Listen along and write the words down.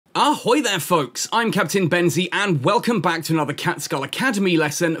Ahoy there folks, I'm Captain Benzie and welcome back to another Catskull Academy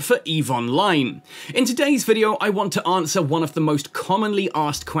lesson for EVE Online. In today's video I want to answer one of the most commonly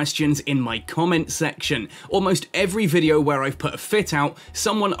asked questions in my comment section. Almost every video where I've put a fit out,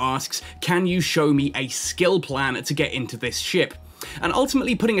 someone asks, can you show me a skill plan to get into this ship? And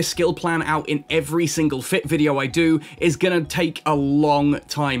ultimately putting a skill plan out in every single fit video I do is gonna take a long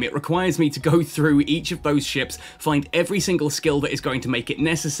time. It requires me to go through each of those ships, find every single skill that is going to make it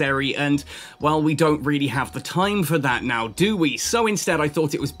necessary, and, well, we don't really have the time for that now, do we? So instead I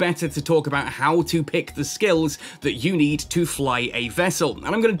thought it was better to talk about how to pick the skills that you need to fly a vessel.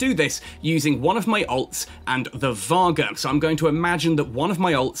 And I'm gonna do this using one of my alts and the Varga. So I'm going to imagine that one of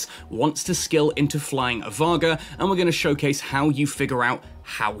my alts wants to skill into flying a Varga, and we're gonna showcase how you figure out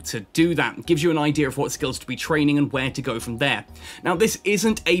how to do that. It gives you an idea of what skills to be training and where to go from there. Now, this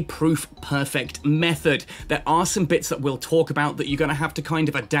isn't a proof-perfect method. There are some bits that we'll talk about that you're going to have to kind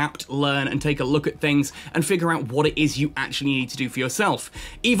of adapt, learn, and take a look at things and figure out what it is you actually need to do for yourself.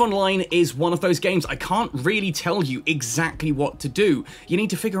 EVE Online is one of those games I can't really tell you exactly what to do. You need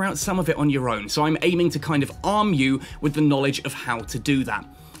to figure out some of it on your own, so I'm aiming to kind of arm you with the knowledge of how to do that.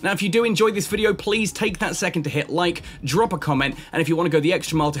 Now, if you do enjoy this video, please take that second to hit like, drop a comment, and if you want to go the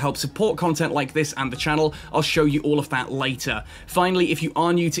extra mile to help support content like this and the channel, I'll show you all of that later. Finally, if you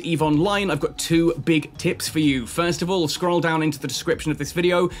are new to EVE Online, I've got two big tips for you. First of all, scroll down into the description of this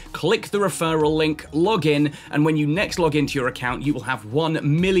video, click the referral link, log in, and when you next log into your account, you will have 1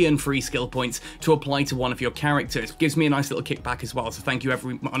 million free skill points to apply to one of your characters. It gives me a nice little kickback as well, so thank you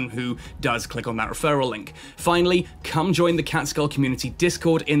everyone who does click on that referral link. Finally, come join the Catskull community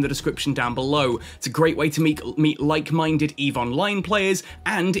Discord in the description down below. It's a great way to meet like-minded EVE Online players,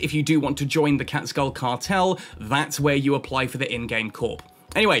 and if you do want to join the Catskull Cartel, that's where you apply for the in-game corp.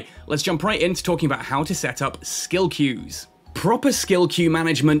 Anyway, let's jump right into talking about how to set up skill queues. Proper skill queue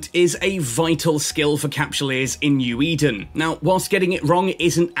management is a vital skill for Capsuleers in New Eden. Now, whilst getting it wrong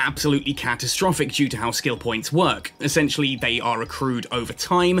isn't absolutely catastrophic due to how skill points work. Essentially, they are accrued over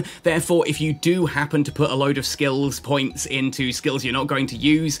time, therefore if you do happen to put a load of skills points into skills you're not going to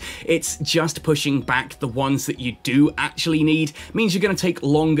use, it's just pushing back the ones that you do actually need. It means you're going to take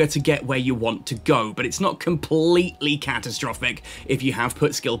longer to get where you want to go, but it's not completely catastrophic if you have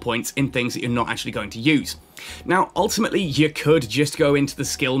put skill points in things that you're not actually going to use. Now, ultimately, you could just go into the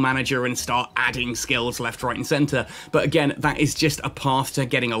skill manager and start adding skills left, right, and center, but again, that is just a path to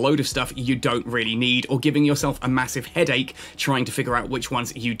getting a load of stuff you don't really need, or giving yourself a massive headache trying to figure out which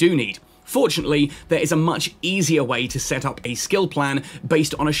ones you do need. Fortunately, there is a much easier way to set up a skill plan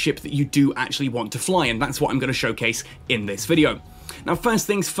based on a ship that you do actually want to fly, and that's what I'm going to showcase in this video. Now, first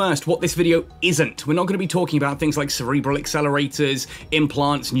things first, what this video isn't. We're not going to be talking about things like cerebral accelerators,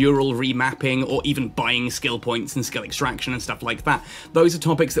 implants, neural remapping, or even buying skill points and skill extraction and stuff like that. Those are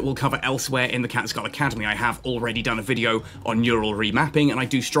topics that we'll cover elsewhere in the Catskull Academy. I have already done a video on neural remapping, and I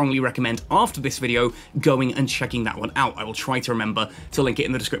do strongly recommend after this video going and checking that one out. I will try to remember to link it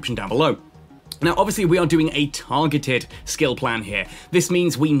in the description down below. Now, obviously, we are doing a targeted skill plan here. This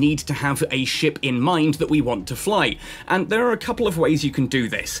means we need to have a ship in mind that we want to fly, and there are a couple of ways you can do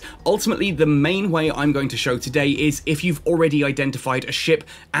this. Ultimately, the main way I'm going to show today is if you've already identified a ship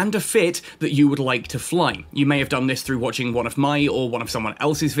and a fit that you would like to fly. You may have done this through watching one of my or one of someone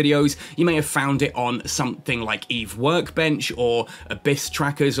else's videos. You may have found it on something like EVE Workbench or Abyss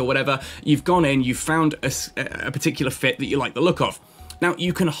Trackers or whatever. You've gone in, you've found a particular fit that you like the look of. Now,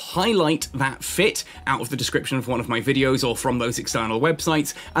 you can highlight that fit out of the description of one of my videos or from those external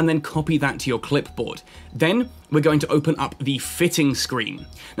websites, and then copy that to your clipboard. Then, we're going to open up the fitting screen.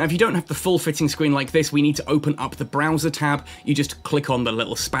 Now, if you don't have the full fitting screen like this, we need to open up the browser tab. You just click on the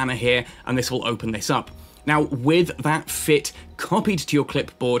little spanner here, and this will open this up. Now, with that fit copied to your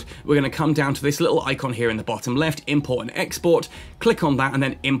clipboard, we're going to come down to this little icon here in the bottom left, import and export, click on that and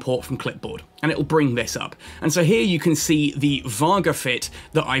then import from clipboard, and it'll bring this up. And so here you can see the Varga fit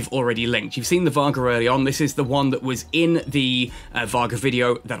that I've already linked. You've seen the Varga early on. This is the one that was in the Varga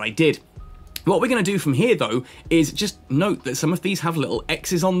video that I did. What we're going to do from here, though, is just note that some of these have little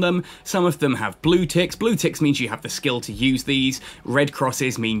X's on them, some of them have blue ticks. Blue ticks means you have the skill to use these, red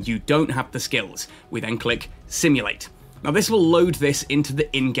crosses mean you don't have the skills. We then click Simulate. Now, this will load this into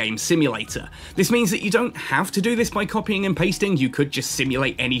the in-game simulator. This means that you don't have to do this by copying and pasting. You could just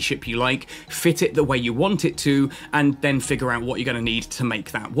simulate any ship you like, fit it the way you want it to, and then figure out what you're going to need to make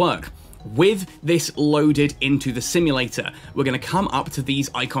that work. With this loaded into the simulator, we're going to come up to these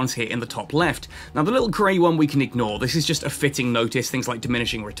icons here in the top left. Now, the little grey one we can ignore. This is just a fitting notice, things like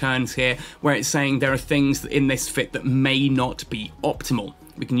diminishing returns here, where it's saying there are things in this fit that may not be optimal.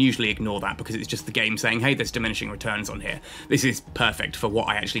 We can usually ignore that because it's just the game saying, hey, there's diminishing returns on here. This is perfect for what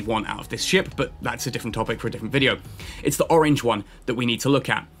I actually want out of this ship, but that's a different topic for a different video. It's the orange one that we need to look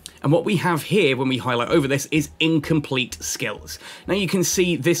at. And what we have here when we highlight over this is incomplete skills. Now you can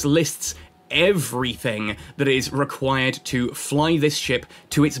see this lists everything that is required to fly this ship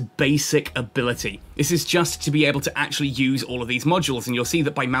to its basic ability. This is just to be able to actually use all of these modules, and you'll see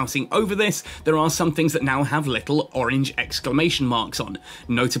that by mousing over this, there are some things that now have little orange exclamation marks on.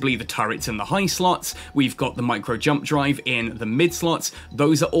 Notably the turrets in the high slots, we've got the micro jump drive in the mid slots.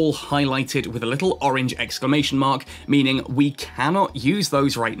 Those are all highlighted with a little orange exclamation mark, meaning we cannot use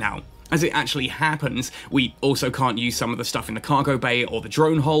those right now. As it actually happens, we also can't use some of the stuff in the cargo bay or the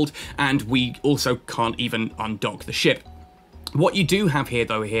drone hold, and we also can't even undock the ship. What you do have here,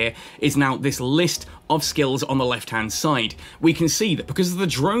 though, is now this list of skills on the left-hand side. We can see that because of the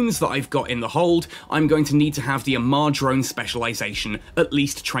drones that I've got in the hold, I'm going to need to have the Amar drone specialization at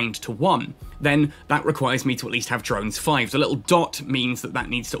least trained to 1. Then that requires me to at least have drones 5. The little dot means that that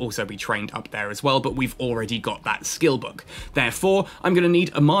needs to also be trained up there as well, but we've already got that skill book. Therefore, I'm going to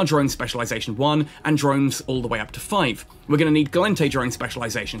need Amar drone specialization 1 and drones all the way up to 5. We're going to need Galente drone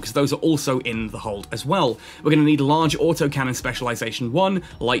specialization because those are also in the hold as well. We're going to need large autocannon specialization 1,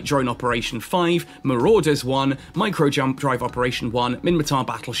 light drone operation 5, Marauders 1, micro jump drive operation 1, Minmatar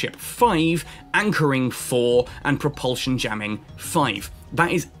battleship 5, anchoring 4, and propulsion jamming 5.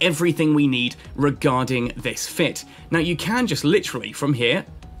 That is everything we need regarding this fit. Now you can just literally from here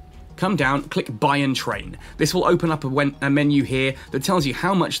come down, click buy and train. This will open up a menu here that tells you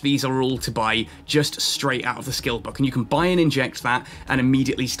how much these are all to buy just straight out of the skill book, and you can buy and inject that and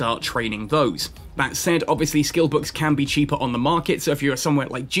immediately start training those. That said, obviously skill books can be cheaper on the market, so if you're somewhere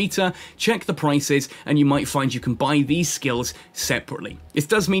like Jita, check the prices and you might find you can buy these skills separately. This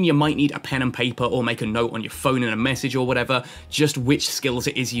does mean you might need a pen and paper or make a note on your phone in a message or whatever, just which skills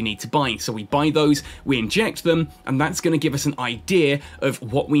it is you need to buy. So we buy those, we inject them, and that's going to give us an idea of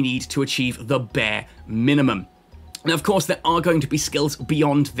what we need to achieve the bare minimum. Now, of course, there are going to be skills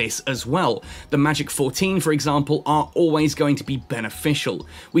beyond this as well. The Magic 14, for example, are always going to be beneficial.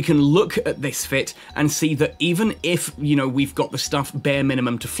 We can look at this fit and see that even if, you know, we've got the stuff bare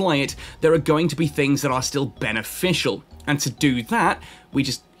minimum to fly it, there are going to be things that are still beneficial. And to do that, we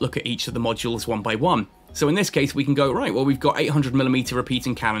just look at each of the modules one by one. So in this case, we can go, right, well, we've got 800mm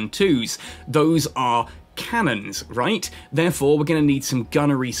repeating cannon 2s. Those are cannons, right? Therefore, we're going to need some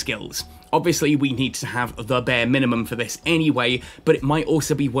gunnery skills. Obviously, we need to have the bare minimum for this anyway, but it might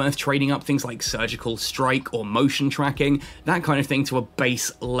also be worth trading up things like surgical strike or motion tracking, that kind of thing, to a base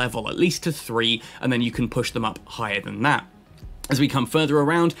level, at least to 3, and then you can push them up higher than that. As we come further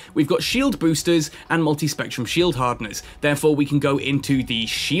around, we've got shield boosters and multi-spectrum shield hardeners. Therefore, we can go into the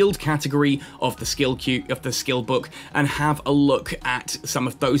shield category of the skill book and have a look at some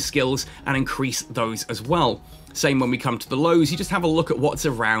of those skills and increase those as well. Same when we come to the lows, you just have a look at what's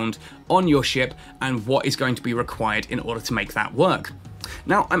around on your ship and what is going to be required in order to make that work.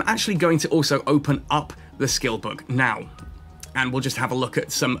 Now, I'm actually going to also open up the skill book now, and we'll just have a look at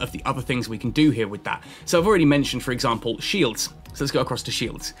some of the other things we can do here with that. So I've already mentioned, for example, shields. So let's go across to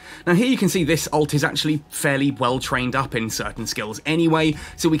shields. Now here you can see this alt is actually fairly well trained up in certain skills anyway,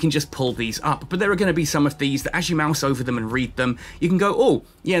 so we can just pull these up. But there are going to be some of these that as you mouse over them and read them, you can go, oh,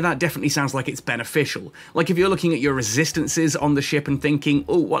 yeah, that definitely sounds like it's beneficial. Like if you're looking at your resistances on the ship and thinking,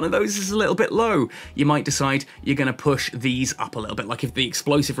 oh, one of those is a little bit low, you might decide you're going to push these up a little bit. Like if the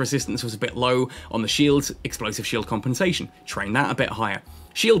explosive resistance was a bit low on the shields, explosive shield compensation, train that a bit higher.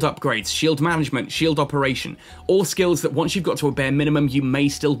 Shield upgrades, shield management, shield operation, all skills that once you've got to a bare minimum, you may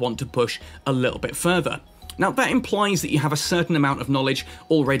still want to push a little bit further. Now that implies that you have a certain amount of knowledge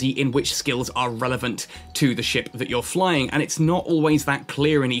already in which skills are relevant to the ship that you're flying, and it's not always that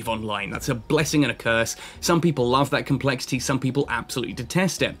clear in EVE Online. That's a blessing and a curse. Some people love that complexity, some people absolutely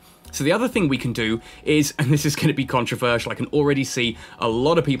detest it. So the other thing we can do is, and this is going to be controversial, I can already see a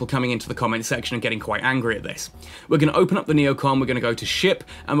lot of people coming into the comment section and getting quite angry at this. We're going to open up the Neocon, we're going to go to ship,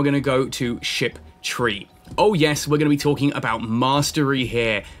 and we're going to go to ship tree. Oh yes, we're going to be talking about mastery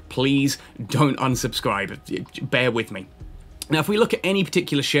here. Please don't unsubscribe, bear with me. Now, if we look at any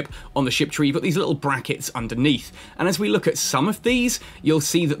particular ship on the ship tree, you've got these little brackets underneath. And as we look at some of these, you'll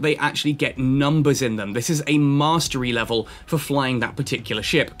see that they actually get numbers in them. This is a mastery level for flying that particular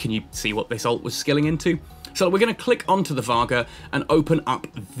ship. Can you see what this alt was skilling into? So we're going to click onto the Varga and open up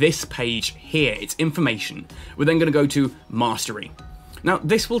this page here. It's information. We're then going to go to mastery. Now,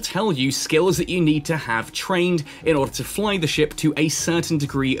 this will tell you skills that you need to have trained in order to fly the ship to a certain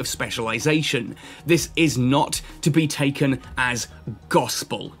degree of specialization. This is not to be taken as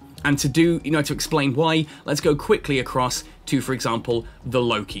gospel. And to explain why, let's go quickly across to, for example, the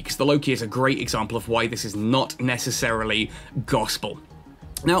Loki, because the Loki is a great example of why this is not necessarily gospel.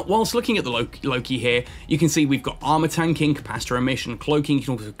 Now, whilst looking at the Loki here, you can see we've got armor tanking, capacitor emission, cloaking. You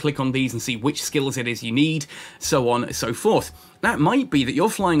can also click on these and see which skills it is you need, so on and so forth. That might be that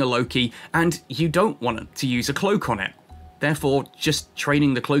you're flying a Loki and you don't want to use a cloak on it. Therefore, just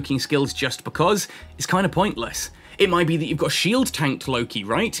training the cloaking skills just because is kind of pointless. It might be that you've got shield tanked Loki,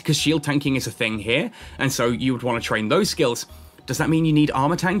 right? Because shield tanking is a thing here, and so you would want to train those skills. Does that mean you need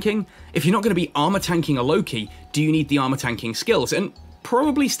armor tanking? If you're not going to be armor tanking a Loki, do you need the armor tanking skills? And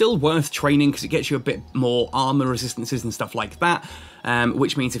probably still worth training because it gets you a bit more armor resistances and stuff like that,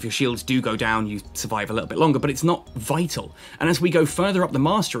 which means if your shields do go down, you survive a little bit longer, but it's not vital. And as we go further up the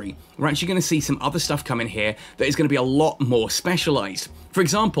mastery, we're actually going to see some other stuff come in here that is going to be a lot more specialized. For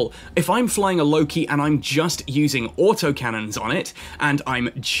example, if I'm flying a Loki and I'm just using autocannons on it, and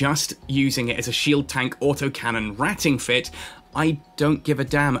I'm just using it as a shield tank autocannon ratting fit, I don't give a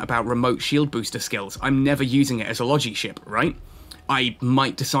damn about remote shield booster skills. I'm never using it as a Logi ship, right? I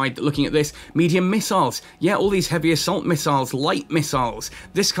might decide that looking at this, medium missiles, yeah, all these heavy assault missiles, light missiles,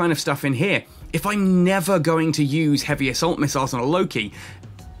 this kind of stuff in here. If I'm never going to use heavy assault missiles on a Loki,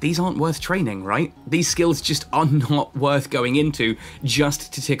 these aren't worth training, right? These skills just are not worth going into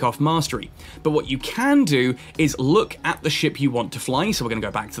just to tick off mastery. But what you can do is look at the ship you want to fly, so we're going to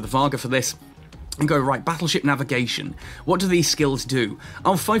go back to the Varga for this, and go, right, battleship navigation. What do these skills do?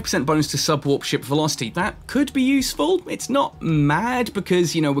 Oh, 5% bonus to subwarp ship velocity. That could be useful. It's not mad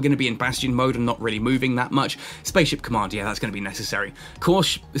because, you know, we're going to be in bastion mode and not really moving that much. Spaceship command, yeah, that's going to be necessary. Core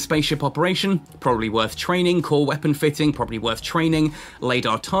spaceship operation, probably worth training. Core weapon fitting, probably worth training.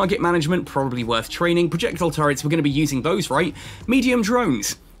 Radar target management, probably worth training. Projectile turrets, we're going to be using those, right? Medium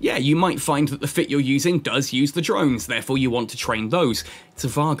drones. Yeah, you might find that the fit you're using does use the drones, therefore you want to train those. It's a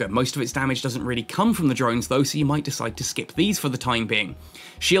Varga. Most of its damage doesn't really come from the drones though, so you might decide to skip these for the time being.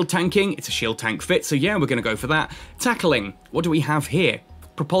 Shield tanking, it's a shield tank fit, so yeah, we're going to go for that. Tackling, what do we have here?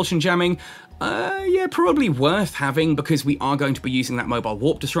 Propulsion jamming, yeah, probably worth having because we are going to be using that mobile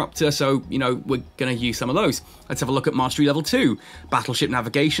warp disruptor, so, you know, we're going to use some of those. Let's have a look at Mastery Level 2. Battleship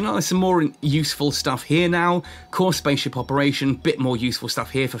navigation, there's some more useful stuff here now. Core spaceship operation, bit more useful stuff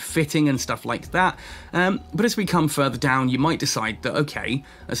here for fitting and stuff like that. But as we come further down, you might decide that, okay,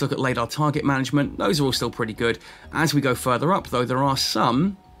 let's look at radar target management. Those are all still pretty good. As we go further up, though, there are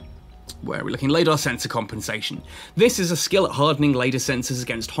some... Where are we looking? Radar sensor compensation. This is a skill at hardening radar sensors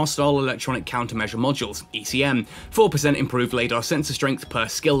against hostile electronic countermeasure modules, ECM. 4% improved radar sensor strength per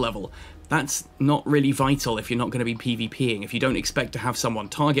skill level. That's not really vital if you're not going to be PvPing. If you don't expect to have someone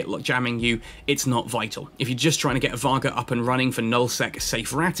target jamming you, it's not vital. If you're just trying to get a Varga up and running for nullsec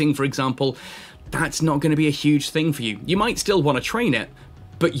safe ratting, for example, that's not going to be a huge thing for you. You might still want to train it,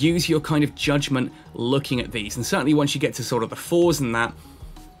 but use your kind of judgment looking at these. And certainly once you get to sort of the 4s and that,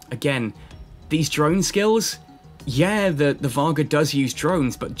 again, these drone skills, yeah, the Varga does use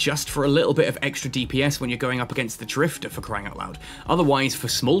drones, but just for a little bit of extra DPS when you're going up against the Drifter, for crying out loud. Otherwise, for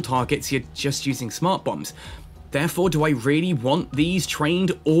small targets, you're just using smart bombs. Therefore, do I really want these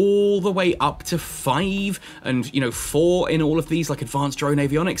trained all the way up to 5 and, you know, 4 in all of these, like advanced drone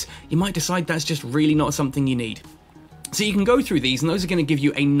avionics? You might decide that's just really not something you need. So you can go through these, and those are going to give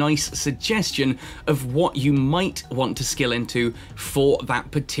you a nice suggestion of what you might want to skill into for that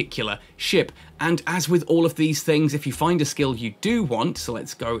particular ship. And as with all of these things, if you find a skill you do want, so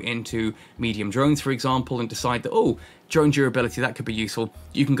let's go into medium drones, for example, and decide that, oh, drone durability, that could be useful,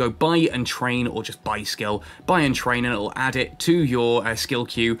 you can go buy and train, or just buy skill, buy and train, and it'll add it to your skill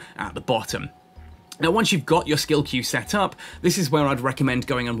queue at the bottom. Now, once you've got your skill queue set up, this is where I'd recommend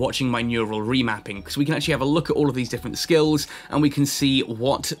going and watching my neural remapping, because we can actually have a look at all of these different skills, and we can see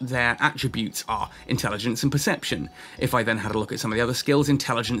what their attributes are, intelligence and perception. If I then had a look at some of the other skills,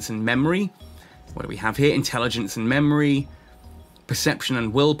 intelligence and memory, what do we have here? Intelligence and memory, perception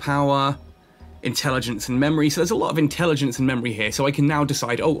and willpower, intelligence and memory. So there's a lot of intelligence and memory here, so I can now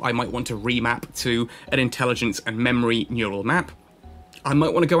decide, oh, I might want to remap to an intelligence and memory neural map. I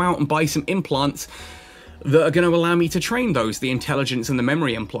might want to go out and buy some implants that are going to allow me to train those. The intelligence and the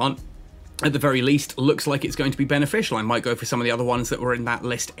memory implant, at the very least, looks like it's going to be beneficial. I might go for some of the other ones that were in that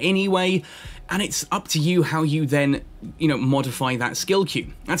list anyway, and it's up to you how you then, you know, modify that skill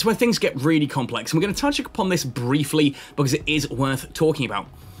queue. That's where things get really complex, and we're going to touch upon this briefly because it is worth talking about.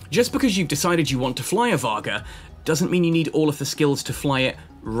 Just because you've decided you want to fly a Varga doesn't mean you need all of the skills to fly it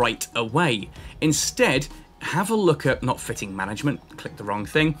right away. Instead, have a look at, not fitting management, click the wrong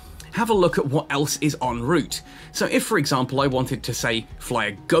thing, have a look at what else is en route. So if, for example, I wanted to, say, fly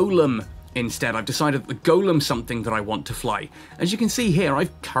a Golem Instead, I've decided that the Golem's something that I want to fly. As you can see here,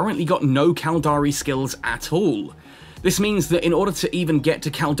 I've currently got no Caldari skills at all. This means that in order to even get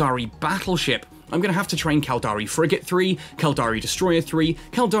to Caldari Battleship, I'm going to have to train Caldari Frigate 3, Caldari Destroyer 3,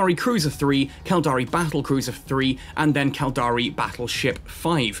 Caldari Cruiser 3, Caldari Battlecruiser 3, and then Caldari Battleship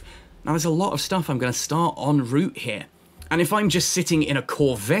 5. Now there's a lot of stuff I'm going to start en route here. And if I'm just sitting in a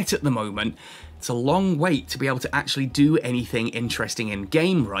Corvette at the moment, it's a long wait to be able to actually do anything interesting in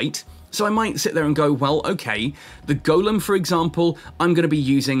game, right? So I might sit there and go, well, okay, the Golem, for example, I'm going to be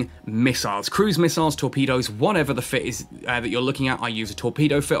using missiles, cruise missiles, torpedoes, whatever the fit is that you're looking at. I use a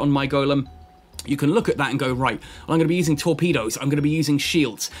torpedo fit on my Golem. You can look at that and go, right, well, I'm going to be using torpedoes, I'm going to be using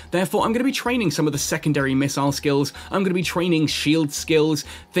shields, therefore I'm going to be training some of the secondary missile skills, I'm going to be training shield skills,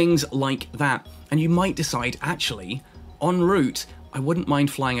 things like that. And you might decide, actually, en route, I wouldn't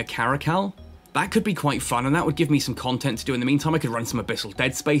mind flying a Caracal. That could be quite fun, and that would give me some content to do in the meantime. I could run some Abyssal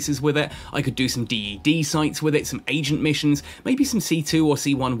Dead Spaces with it, I could do some DED sites with it, some agent missions, maybe some C2 or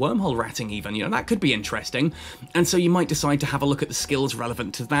C1 wormhole ratting even, you know, that could be interesting. And so you might decide to have a look at the skills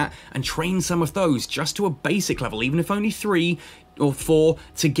relevant to that and train some of those just to a basic level, even if only 3 or 4,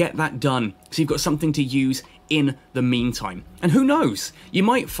 to get that done. So you've got something to use in the meantime. And who knows, you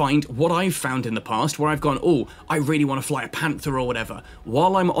might find what I've found in the past where I've gone, oh, I really want to fly a Panther or whatever.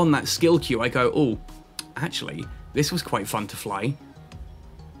 While I'm on that skill queue, I go, oh, actually, this was quite fun to fly.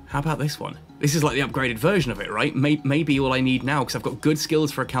 How about this one? This is like the upgraded version of it, right? Maybe all I need now, because I've got good skills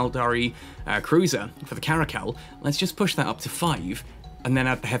for a Caldari cruiser, for the Caracal. Let's just push that up to 5, and then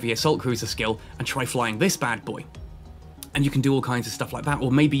add the heavy assault cruiser skill, and try flying this bad boy. And you can do all kinds of stuff like that.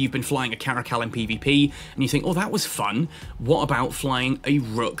 Or maybe you've been flying a Caracal in PvP, and you think, oh, that was fun. What about flying a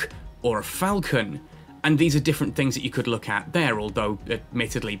Rook or a Falcon? And these are different things that you could look at there, although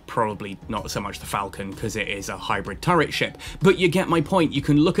admittedly probably not so much the Falcon because it is a hybrid turret ship. But you get my point. You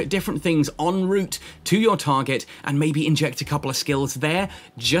can look at different things en route to your target and maybe inject a couple of skills there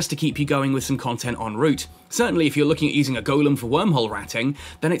just to keep you going with some content en route. Certainly if you're looking at using a Golem for wormhole ratting,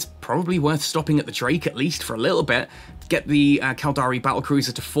 then it's probably worth stopping at the Drake at least for a little bit. Get the Caldari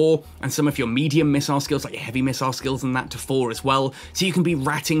Battlecruiser to 4 and some of your medium missile skills, like your heavy missile skills, and that to 4 as well. So you can be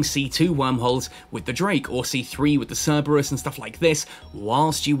ratting C2 wormholes with the Drake or C3 with the Cerberus and stuff like this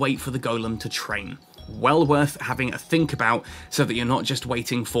whilst you wait for the Golem to train. Well worth having a think about so that you're not just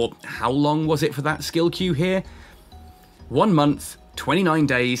waiting for, how long was it for that skill queue here? 1 month, 29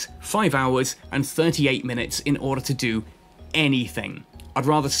 days, 5 hours, and 38 minutes in order to do anything. I'd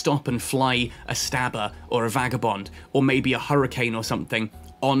rather stop and fly a Stabber or a Vagabond, or maybe a Hurricane or something,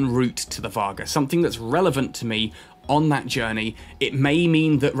 en route to the Varga. Something that's relevant to me on that journey. It may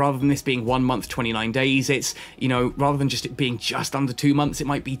mean that rather than this being 1 month, 29 days, it's, you know, rather than just it being just under 2 months, it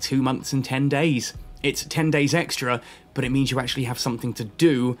might be 2 months and 10 days. It's 10 days extra, but it means you actually have something to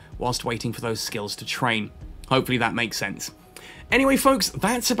do whilst waiting for those skills to train. Hopefully that makes sense. Anyway, folks,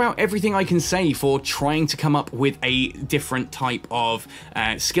 that's about everything I can say for trying to come up with a different type of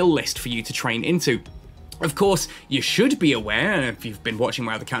skill list for you to train into. Of course, you should be aware, and if you've been watching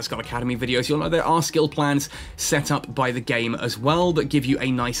my other Cat Skull Academy videos, you'll know there are skill plans set up by the game as well that give you a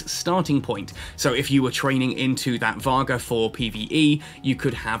nice starting point. So if you were training into that Varga for PvE, you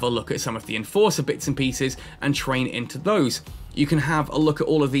could have a look at some of the Enforcer bits and pieces and train into those. You can have a look at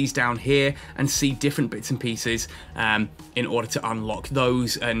all of these down here and see different bits and pieces in order to unlock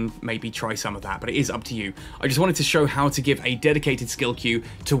those and maybe try some of that, but it is up to you. I just wanted to show how to give a dedicated skill queue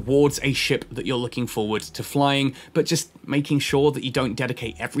towards a ship that you're looking forward to flying, but just making sure that you don't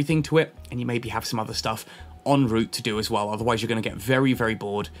dedicate everything to it and you maybe have some other stuff en route to do as well. Otherwise, you're going to get very, very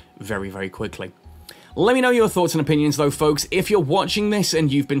bored very, very quickly. Let me know your thoughts and opinions though, folks. If you're watching this and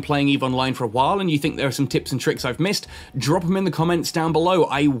you've been playing EVE Online for a while and you think there are some tips and tricks I've missed, drop them in the comments down below.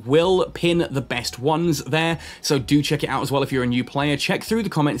 I will pin the best ones there, so do check it out as well if you're a new player. Check through the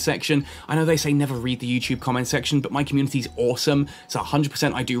comment section. I know they say never read the YouTube comment section, but my community's awesome, so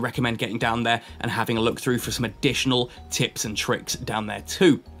 100% I do recommend getting down there and having a look through for some additional tips and tricks down there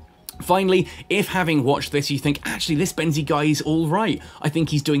too. Finally, if having watched this you think, actually this Benzie guy is alright, I think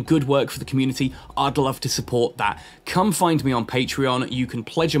he's doing good work for the community, I'd love to support that. Come find me on Patreon. You can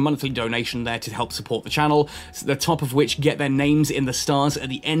pledge a monthly donation there to help support the channel, the top of which get their names in the stars at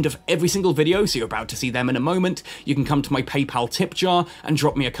the end of every single video, so you're about to see them in a moment. You can come to my PayPal tip jar and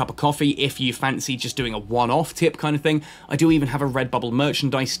drop me a cup of coffee if you fancy just doing a one-off tip kind of thing. I do even have a Redbubble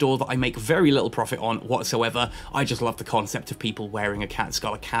merchandise store that I make very little profit on whatsoever. I just love the concept of people wearing a Cat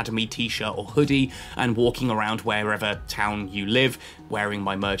Skull Academy t-shirt or hoodie and walking around wherever town you live wearing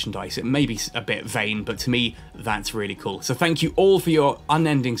my merchandise. It may be a bit vain, but to me that's really cool. So thank you all for your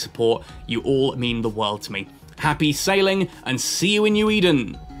unending support. You all mean the world to me. Happy sailing and see you in New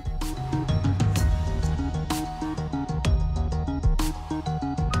Eden.